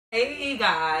Hey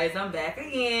guys, I'm back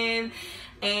again,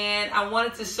 and I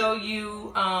wanted to show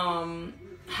you how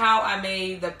I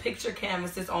made the picture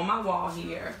canvases on my wall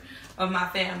here of my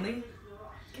family.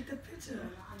 Get the picture.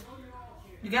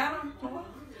 You got them?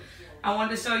 I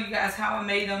wanted to show you guys how I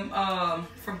made them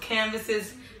from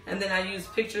canvases, and then I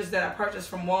used pictures that I purchased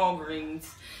from Walgreens.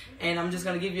 And I'm just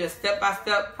going to give you a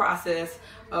step-by-step process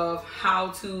of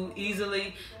how to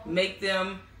easily make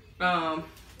them.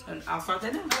 And I'll start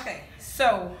that now. Okay,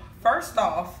 so first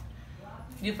off,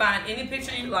 you find any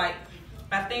picture you like.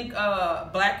 I think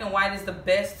black and white is the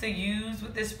best to use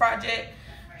with this project,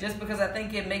 just because I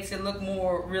think it makes it look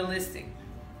more realistic.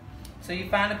 So you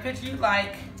find a picture you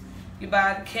like, you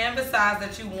buy the canvas size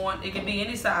that you want. It can be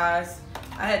any size.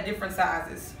 I had different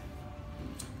sizes.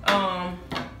 I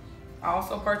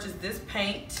also purchased this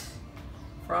paint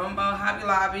from Hobby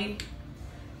Lobby,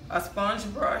 a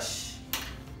sponge brush,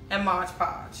 and Mod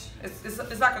Podge.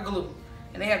 It's like a glue,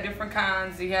 and they have different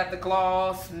kinds. You have the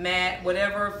gloss, matte,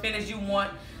 whatever finish you want.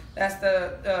 That's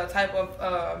the type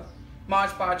of Mod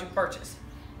Podge you purchase.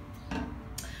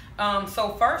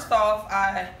 So first off,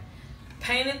 I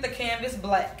painted the canvas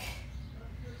black,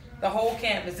 the whole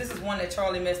canvas. This is one that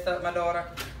Charlie messed up, my daughter.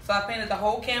 So I painted the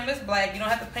whole canvas black. You don't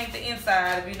have to paint the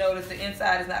inside. If you notice, the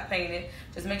inside is not painted.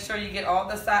 Just make sure you get all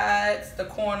the sides, the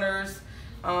corners,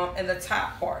 and the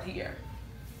top part here.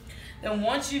 Then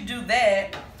once you do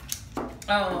that,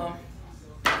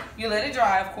 you let it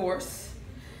dry, of course.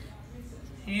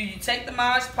 You take the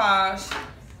Mod Podge,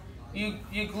 you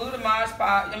glue the Mod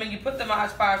Podge. You put the Mod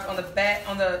Podge on the back,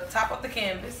 on the top of the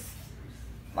canvas,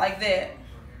 like that,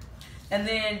 and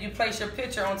then you place your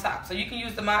picture on top. So you can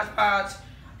use the Mod Podge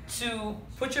to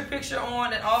put your picture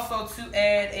on, and also to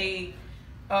add a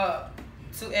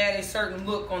certain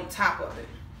look on top of it.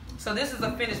 So this is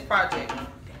a finished project.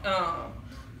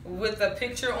 With a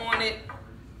picture on it.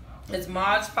 It's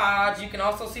Mod Podge. You can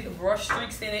also see the brush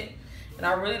streaks in it, and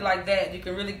I really like that. You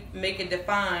can really make it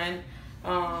define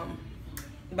by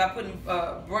putting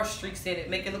brush streaks in it,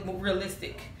 make it look more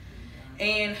realistic.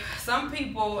 And some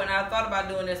people, and I thought about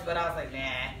doing this, but I was like,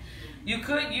 nah. You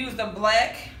could use the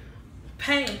black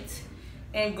paint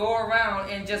and go around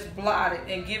and just blot it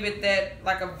and give it that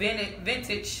like a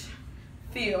vintage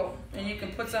feel. And you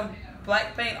can put some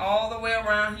black paint all the way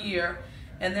around here,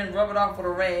 and then rub it off with a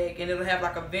rag, and it'll have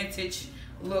like a vintage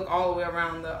look all the way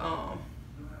around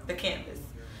the canvas.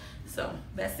 So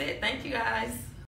that's it. Thank you guys.